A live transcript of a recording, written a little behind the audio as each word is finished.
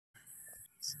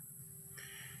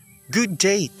Good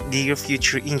day, dear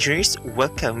future engineers.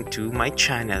 Welcome to my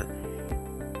channel.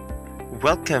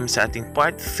 Welcome sa ating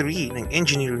part 3 ng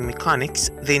Engineering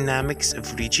Mechanics, Dynamics of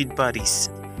Rigid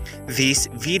Bodies. This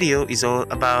video is all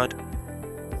about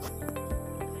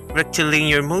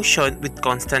rectilinear motion with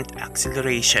constant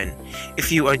acceleration.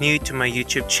 If you are new to my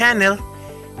YouTube channel,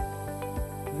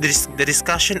 the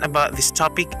discussion about this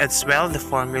topic as well, the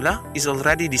formula, is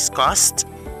already discussed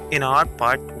in our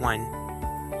part 1.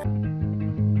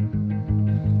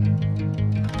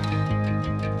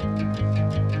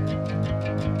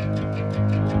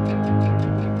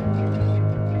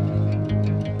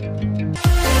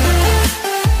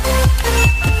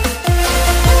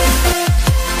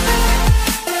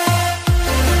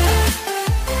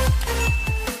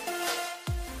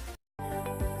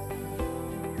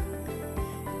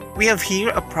 We have here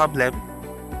a problem.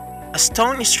 A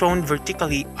stone is thrown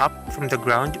vertically up from the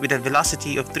ground with a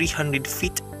velocity of 300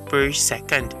 feet per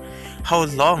second. How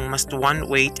long must one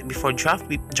wait before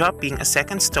dropping a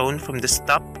second stone from the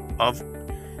top of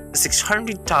a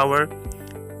 600 tower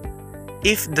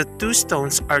if the two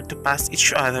stones are to pass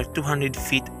each other 200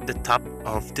 feet the top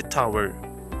of the tower?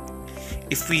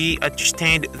 If we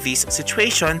understand this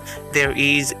situation, there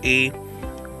is a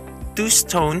two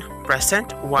stone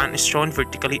present. One is thrown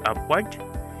vertically upward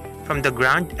from the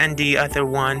ground and the other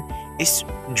one is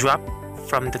dropped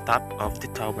from the top of the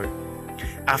tower.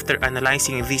 After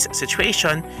analyzing this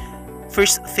situation,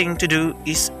 first thing to do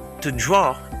is to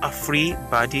draw a free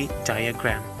body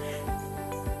diagram.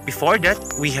 Before that,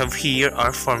 we have here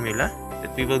our formula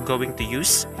that we will going to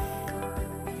use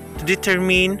to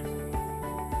determine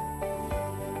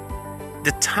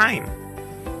the time,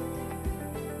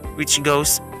 which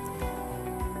goes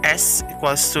S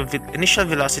equals to initial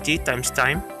velocity times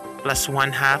time plus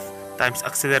 1/2 times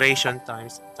acceleration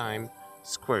times time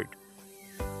squared.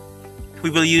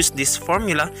 We will use this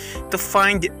formula to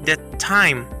find the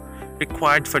time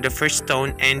required for the first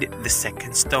stone and the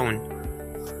second stone.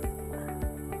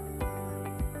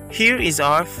 Here is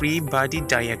our free body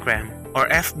diagram, or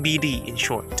FBD in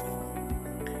short.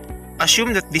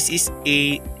 Assume that this is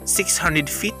a 600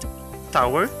 feet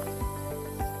tower.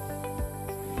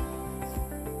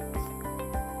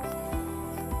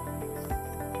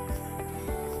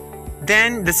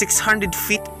 Then the 600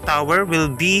 feet tower will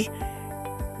be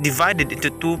divided into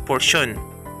two portions.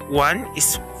 One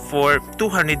is for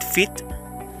 200 feet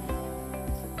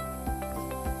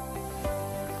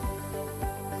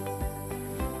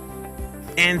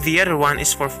and the other one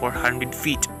is for 400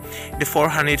 feet. The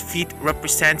 400 feet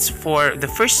represents for the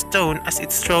first stone as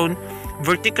it's thrown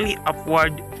vertically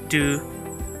upward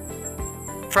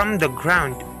from the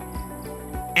ground,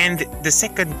 and the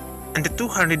second and the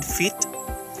 200 feet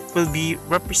will be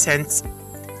represents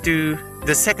to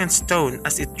the second stone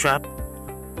as it dropped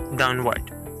downward.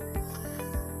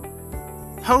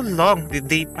 How long did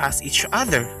they pass each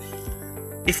other?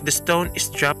 If the stone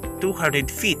is dropped 200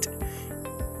 feet,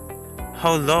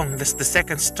 how long does the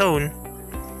second stone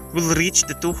will reach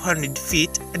the 200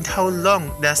 feet, and how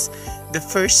long does the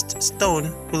first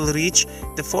stone will reach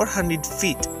the 400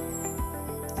 feet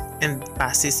and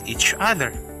passes each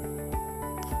other?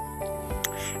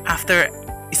 After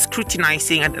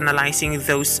scrutinizing and analyzing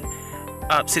those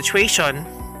situations,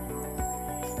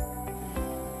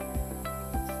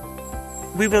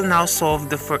 we will now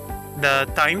solve the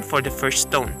time for the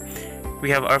first stone.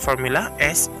 We have our formula: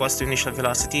 S equals to initial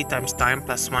velocity times time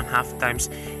plus 1/2 times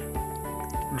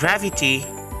gravity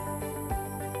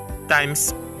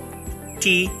times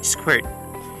t squared.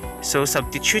 So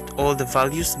substitute all the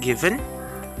values given.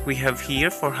 We have here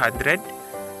 400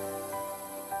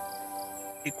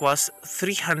 equals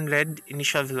 300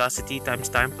 initial velocity times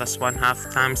time plus 1/2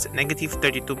 times negative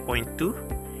 32.2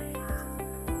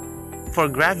 for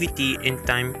gravity in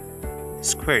time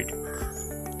squared.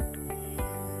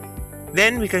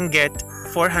 Then we can get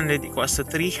 400 equals to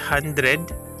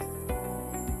 300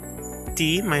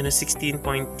 t minus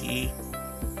 16.t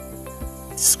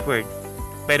squared.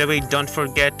 By the way, don't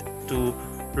forget to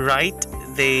write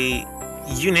the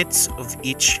units of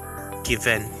each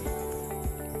given.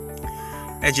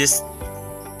 I just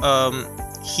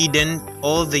hidden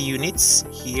all the units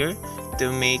here to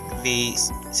make the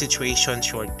situation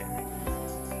shorten.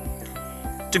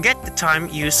 To get the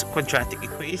time, use quadratic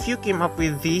equation. If you came up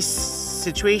with this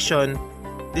situation,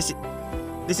 this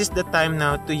is the time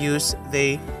now to use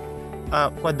the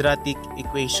quadratic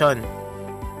equation,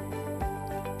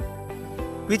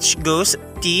 which goes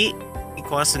t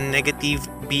equals to negative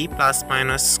b plus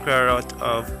minus square root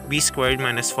of b squared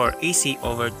minus 4ac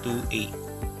over 2a,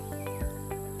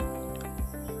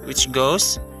 which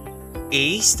goes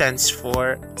A stands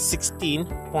for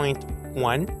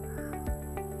 16.1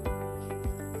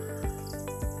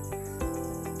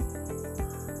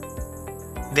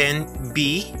 Then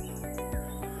B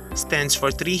stands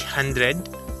for 300.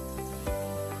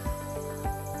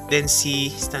 Then C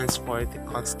stands for the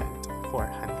constant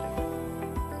 400.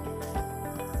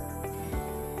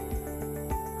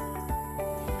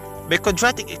 By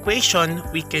quadratic equation,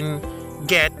 we can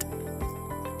get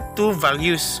two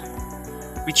values,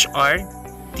 which are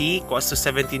t equals to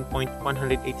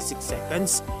 17.186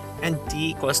 seconds and t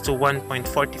equals to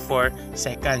 1.44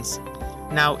 seconds.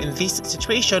 Now, in this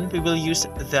situation, we will use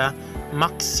the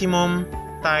maximum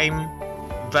time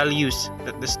values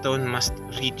that the stone must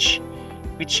reach,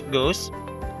 which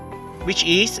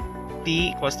is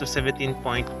t equals to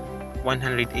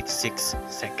 17.186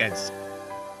 seconds.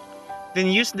 Then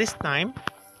use this time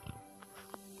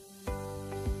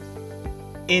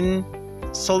in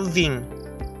solving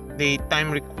the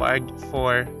time required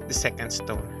for the second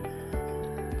stone.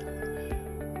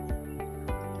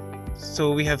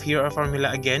 So we have here our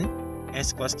formula again: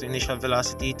 s equals to initial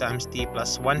velocity times t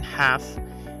plus 1/2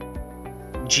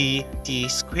 gt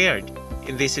squared.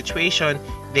 In this situation,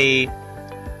 in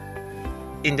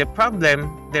the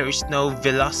problem, there is no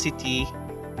velocity,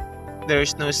 there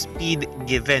is no speed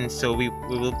given, so we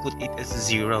will put it as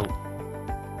 0.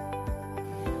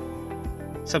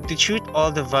 Substitute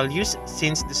all the values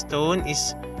since the stone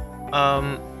is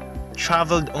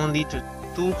traveled only to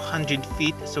 200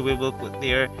 feet, so we will put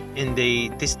there in the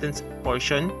distance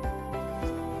portion.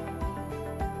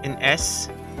 In s,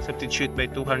 substitute by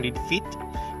 200 feet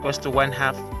equals to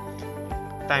 1/2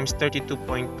 times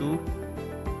 32.2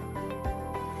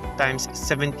 times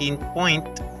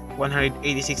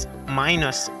 17.186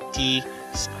 minus t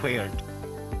squared.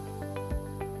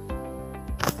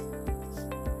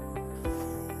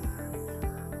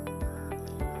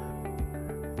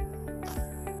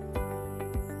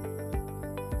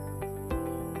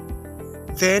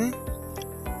 Then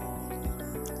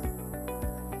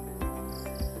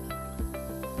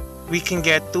we can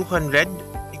get 200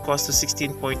 equals to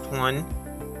 16.1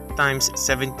 times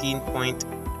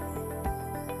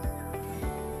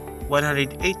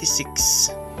 17.186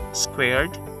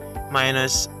 squared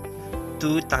minus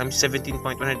 2 times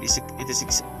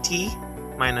 17.186 t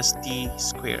minus t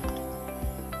squared.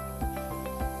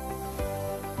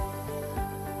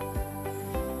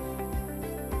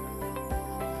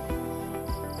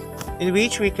 In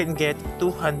which we can get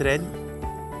 200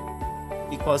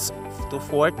 equals to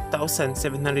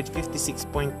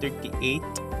 4,756.38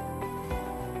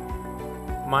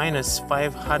 minus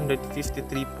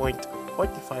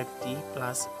 553.45 t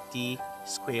plus t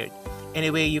squared.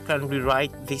 Anyway, you can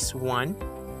rewrite this one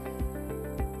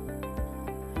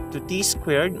to t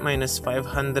squared minus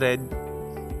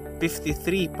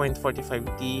 553.45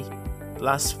 t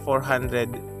plus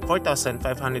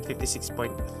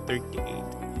 4,556.38.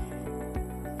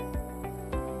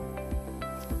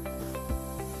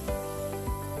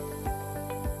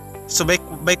 So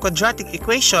by quadratic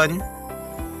equation,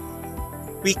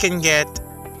 we can get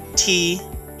t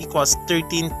equals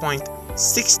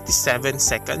 13.67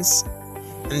 seconds,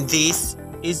 and this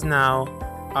is now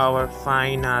our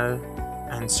final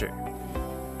answer.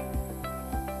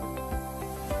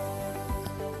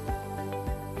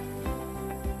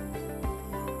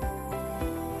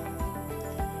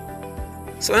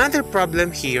 So another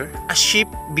problem here, a ship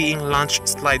being launched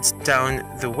slides down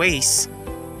the ways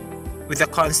with a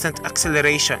constant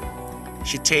acceleration.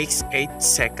 She takes 8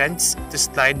 seconds to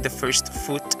slide the first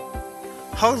foot.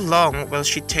 How long will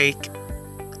she take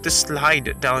to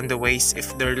slide down the ways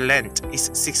if their length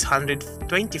is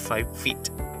 625 feet?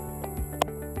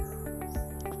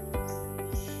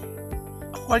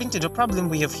 According to the problem,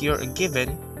 we have here a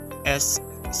given s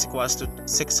is equals to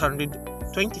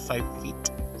 625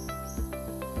 feet,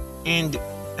 and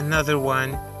another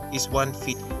one is 1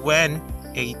 feet when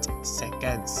 8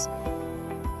 seconds.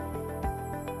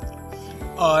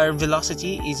 Our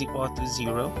velocity is equal to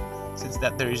 0, since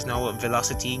that there is no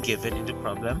velocity given in the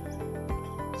problem,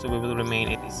 so we will remain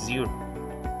at 0.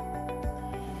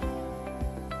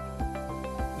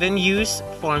 Then use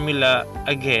formula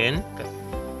again.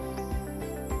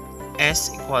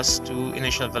 S equals to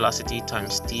initial velocity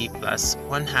times t plus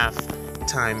 1/2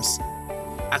 times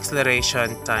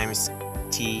acceleration times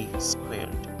t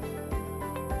squared.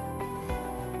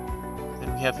 Then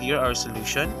we have here our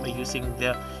solution by using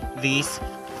this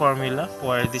formula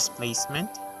for displacement.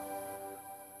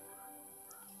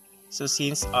 So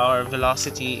since our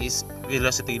velocity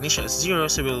initial is 0,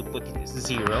 so we'll put it as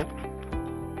 0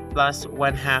 plus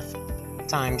 1/2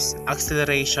 times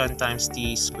acceleration times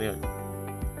t squared.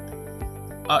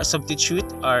 Substitute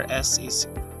our s is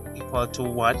equal to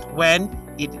 1 when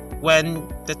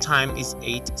the time is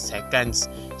 8 seconds.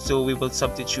 So we will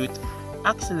substitute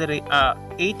accelerate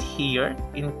 8 here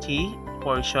in t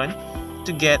portion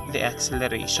to get the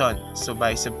acceleration. So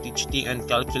by substituting and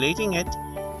calculating it,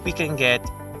 we can get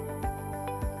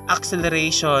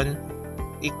acceleration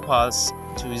equals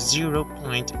to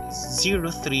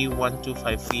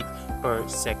 0.03125 feet per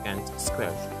second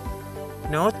squared.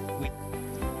 Note,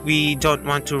 we don't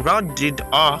want to round it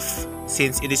off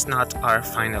since it is not our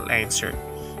final answer,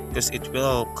 because it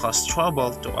will cause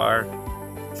trouble to our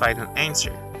final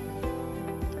answer.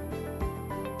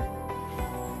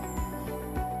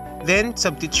 Then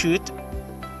substitute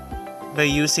by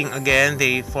using again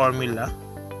the formula,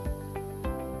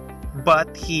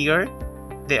 but here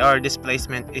our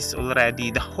displacement is already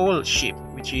the whole ship,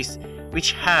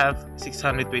 which have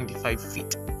 625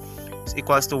 feet. So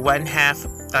equals to 1/2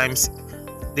 times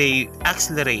the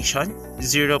acceleration,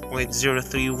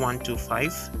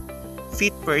 0.03125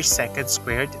 feet per second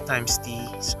squared times t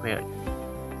squared,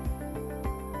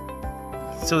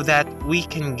 so that we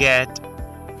can get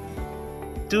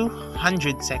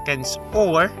 200 seconds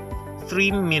or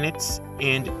 3 minutes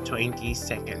and 20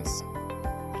 seconds.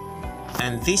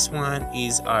 And this one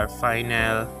is our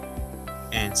final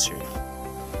answer.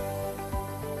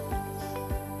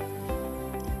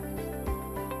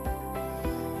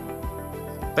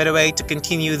 By the way, to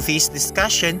continue this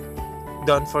discussion,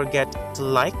 don't forget to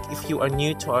like. If you are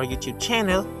new to our YouTube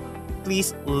channel,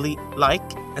 please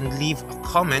like and leave a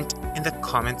comment in the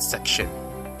comment section.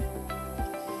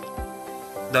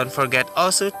 Don't forget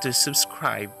also to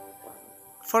subscribe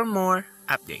for more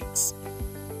updates.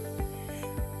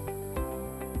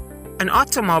 An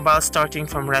automobile starting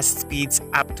from rest speeds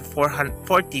up to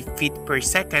 440 feet per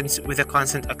second with a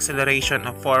constant acceleration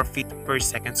of 4 feet per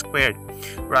second squared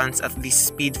runs at this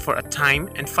speed for a time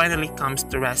and finally comes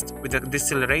to rest with a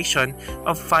deceleration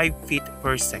of 5 feet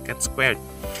per second squared.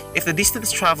 If the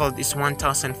distance traveled is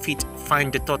 1,000 feet,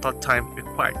 find the total time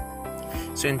required.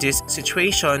 So in this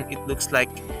situation, it looks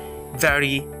like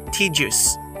very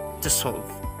tedious to solve,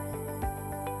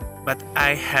 but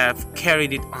I have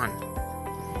carried it on.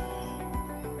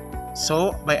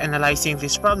 So by analyzing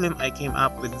this problem, I came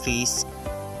up with this: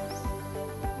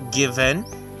 given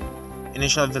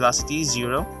initial velocity is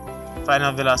 0,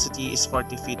 final velocity is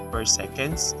 40 feet per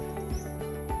second,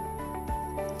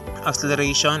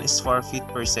 acceleration is 4 feet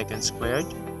per second squared,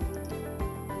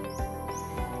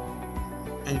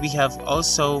 and we have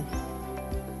also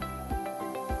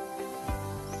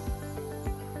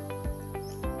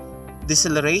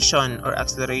deceleration or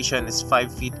acceleration is 5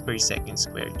 feet per second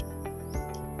squared.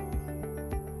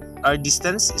 Our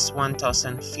distance is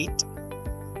 1,000 feet,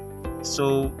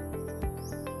 so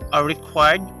our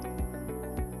required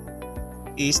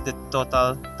is the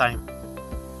total time.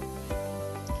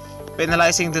 By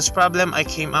analyzing this problem, I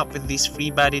came up with this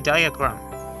free body diagram.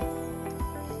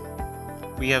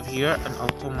 We have here an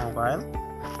automobile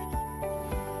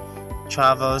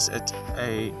travels at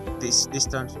this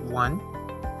distance 1,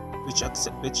 which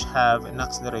have an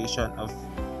acceleration of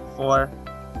 4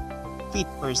 feet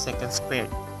per second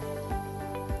squared.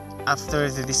 After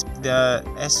the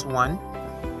S1,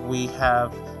 we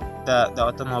have the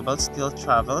automobile still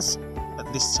travels,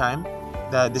 but this time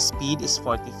the speed is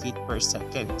 40 feet per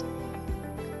second,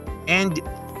 and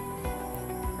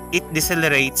it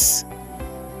decelerates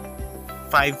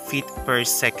 5 feet per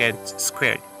second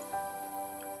squared.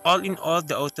 All in all,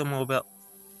 the automobile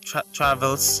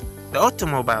travels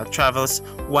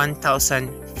 1,000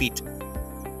 feet.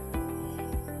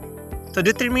 To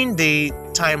determine the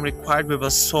time required, we will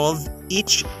solve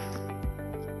each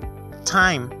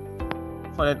time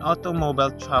for an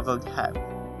automobile traveled half.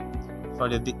 For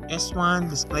the S1,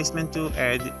 displacement 2,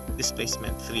 and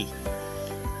displacement 3.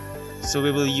 So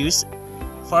we will use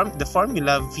the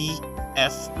formula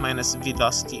Vf minus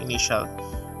velocity initial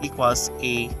equals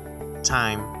A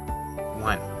time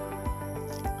 1.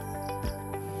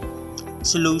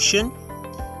 Solution: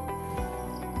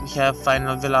 we have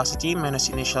final velocity minus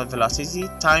initial velocity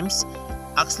times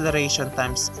acceleration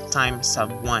times time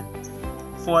sub 1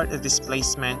 for the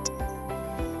displacement,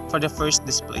 for the first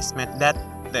displacement that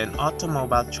the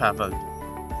automobile traveled.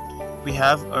 We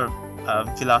have our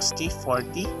velocity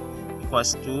 40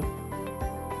 equals to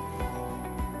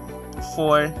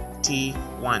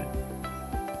 4t1.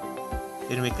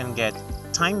 Then we can get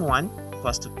time 1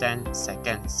 equals to 10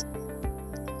 seconds.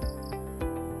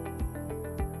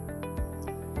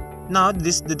 Now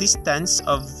the distance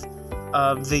of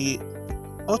the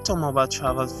automobile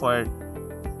traveled for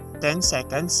 10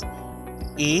 seconds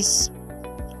is,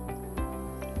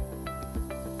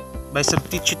 by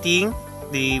substituting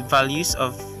the values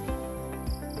of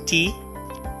t,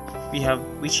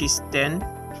 which is 10,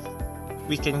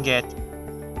 we can get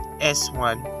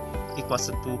S1 equals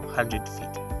to 200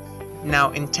 feet.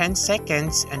 Now in 10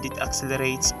 seconds, and it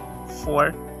accelerates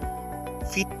 4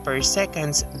 feet per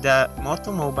second, the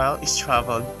automobile is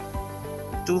traveled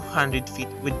 200 feet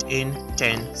within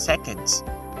 10 seconds.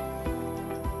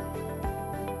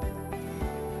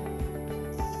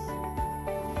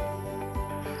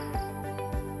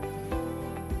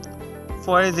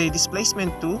 For the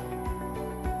displacement 2,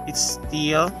 it's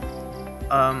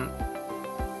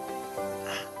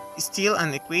still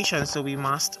an equation, so we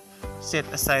must set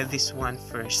aside this one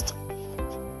first.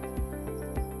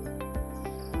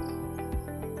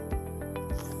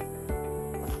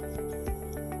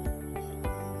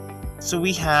 So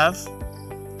we have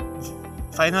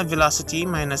final velocity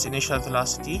minus initial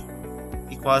velocity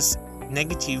equals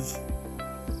negative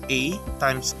a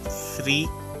times 3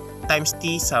 times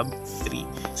t sub 3.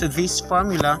 So this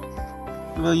formula,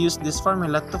 we will use this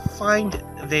formula to find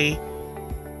the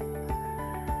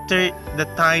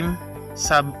time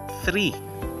sub 3.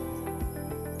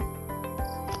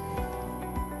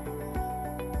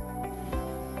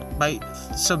 By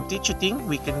substituting,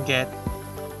 we can get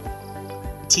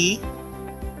t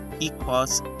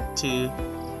equals to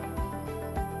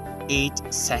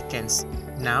 8 seconds.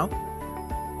 Now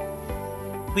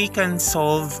we can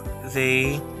solve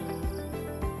the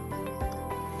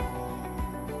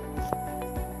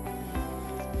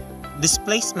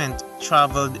displacement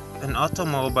traveled an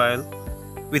automobile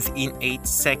within 8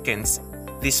 seconds.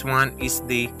 This one is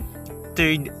the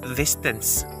third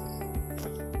distance.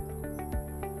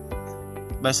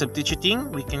 By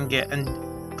substituting, we can get, and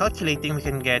calculating, we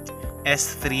can get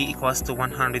S3 equals to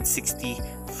 160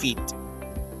 feet.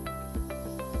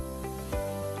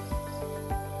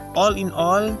 All in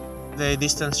all, the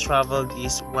distance traveled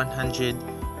is 100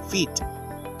 feet.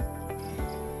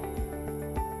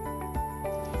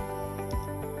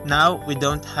 Now we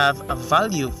don't have a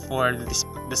value for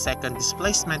the second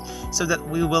displacement, so that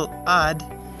we will add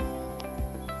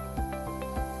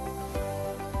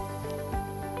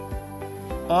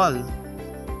all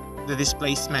the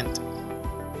displacement,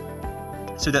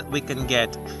 so that we can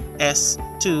get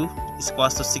S2 is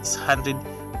equals to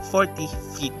 640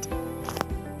 feet.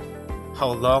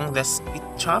 How long does it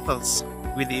travels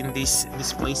within this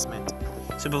displacement?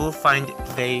 So we will find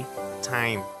the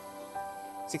time.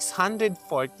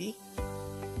 640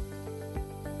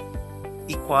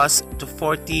 equals to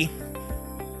 40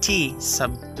 t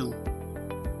sub 2,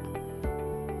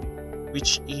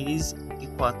 which is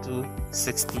equal to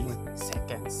 16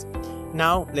 seconds.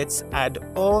 Now let's add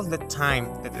all the time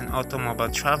that an automobile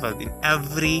traveled in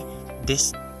every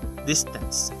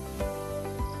distance.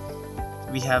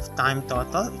 We have time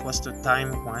total equals to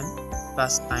time 1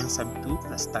 plus time sub 2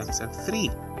 plus time sub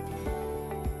 3.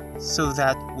 So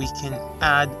that we can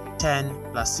add 10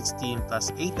 plus 16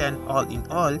 plus 18, all in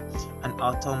all, an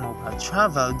automobile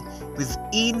traveled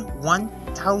within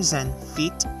 1,000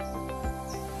 feet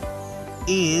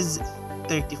is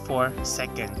 34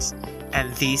 seconds.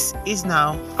 And this is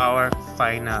now our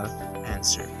final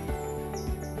answer.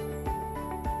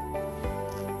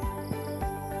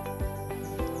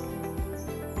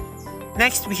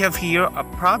 Next, we have here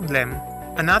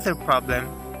another problem,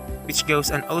 which goes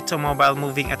an automobile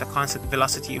moving at a constant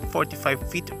velocity of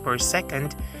 45 feet per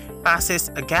second passes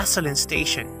a gasoline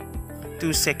station.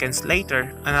 2 seconds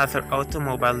later, another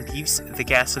automobile leaves the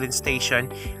gasoline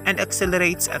station and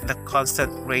accelerates at the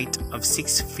constant rate of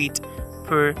 6 feet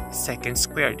per second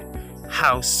squared.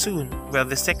 How soon will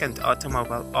the second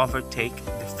automobile overtake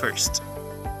the first?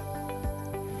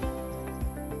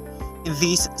 In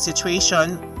this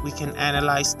situation, we can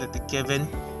analyze that the given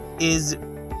is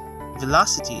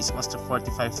velocity is equals to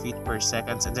 45 feet per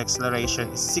second and the acceleration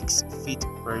is 6 feet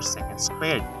per second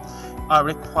squared. Our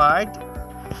required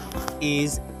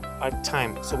is our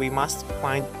time, so we must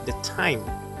find the time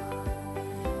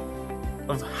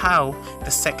of how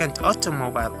the second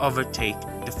automobile overtake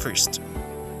the first.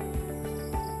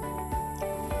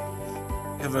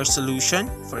 We have our solution.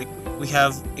 We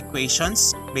have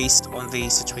equations based on the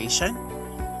situation.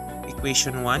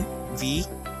 Equation 1, v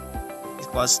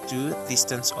equals to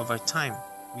distance over time,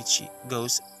 which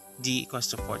goes d equals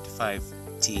to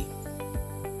 45t.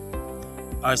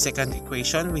 Our second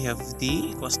equation, we have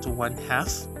d equals to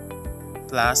 1/2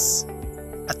 plus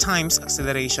a times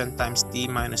acceleration times d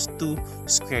minus 2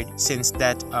 squared. Since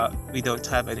that we don't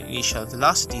have an initial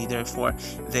velocity, therefore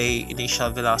the initial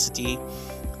velocity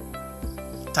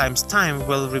times time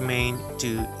will remain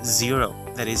to 0.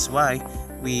 That is why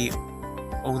we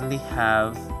only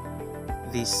have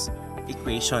this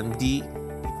equation d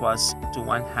equals to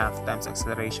 1/2 times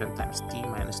acceleration times t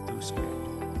minus 2 squared.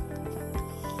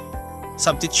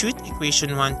 Substitute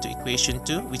equation 1 to equation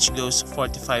 2, which goes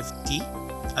 45t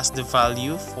as the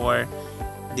value for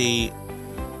the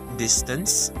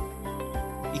distance,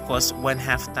 equals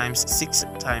 1/2 times 6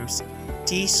 times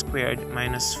t squared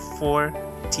minus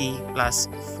 4t plus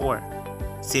 4,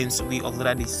 since we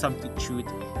already substitute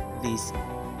this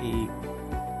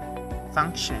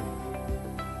function.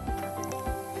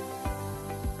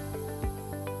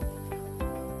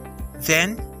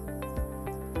 Then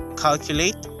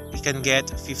calculate, we can get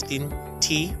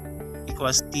 15t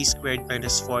equals t squared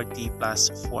minus 4t plus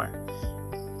 4,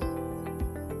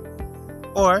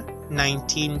 or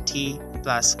 19t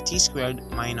plus t squared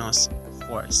minus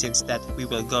 4, since that we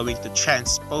will going to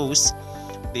transpose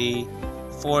the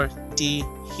 4t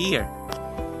here,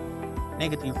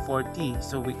 negative 4t,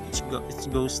 so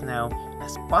it goes now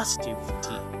as positive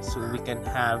t,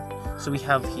 so we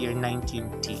have here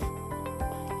 19t.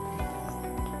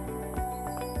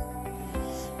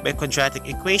 By quadratic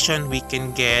equation, we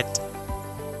can get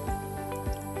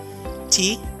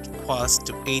t equals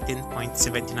to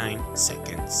 18.79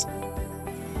 seconds.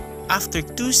 After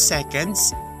 2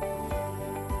 seconds,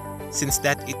 since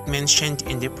that it mentioned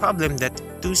in the problem that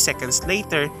 2 seconds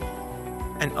later,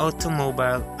 an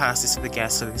automobile passes the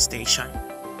gasoline station.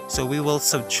 So we will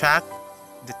subtract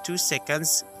the 2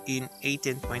 seconds in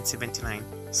 18.79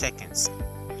 seconds,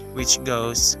 which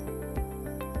goes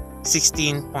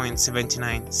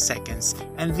 16.79 seconds.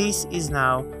 And this is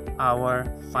now our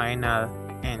final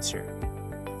answer.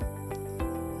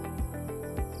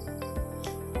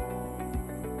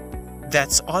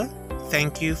 That's all.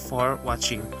 Thank you for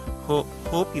watching.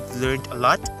 Hope you've learned a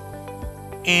lot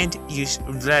and you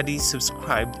already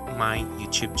subscribed my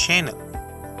YouTube channel.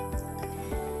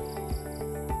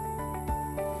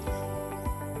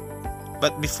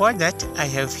 But before that, I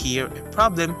have here a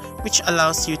problem which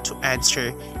allows you to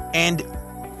answer and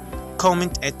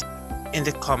comment it in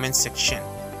the comment section.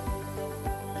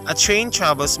 A train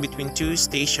travels between 2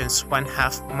 stations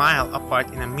 1/2 mile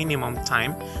apart in a minimum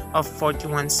time of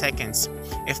 41 seconds.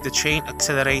 If the train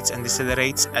accelerates and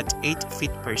decelerates at 8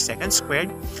 feet per second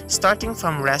squared, starting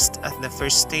from rest at the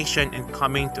first station and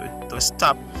coming to a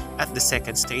stop at the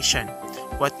second station,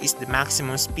 what is the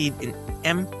maximum speed in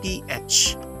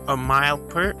mph, or mile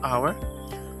per hour?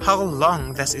 How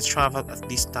long does it travel at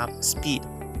this top speed?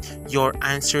 Your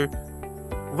answer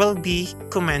will be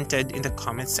commented in the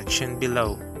comment section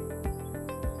below.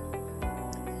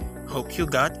 Hope you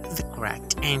got the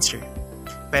correct answer.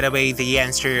 By the way, the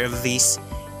answer of this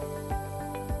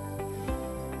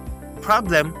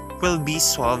problem will be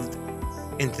solved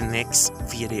in the next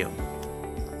video.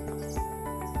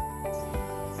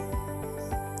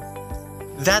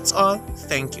 That's all.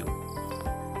 Thank you.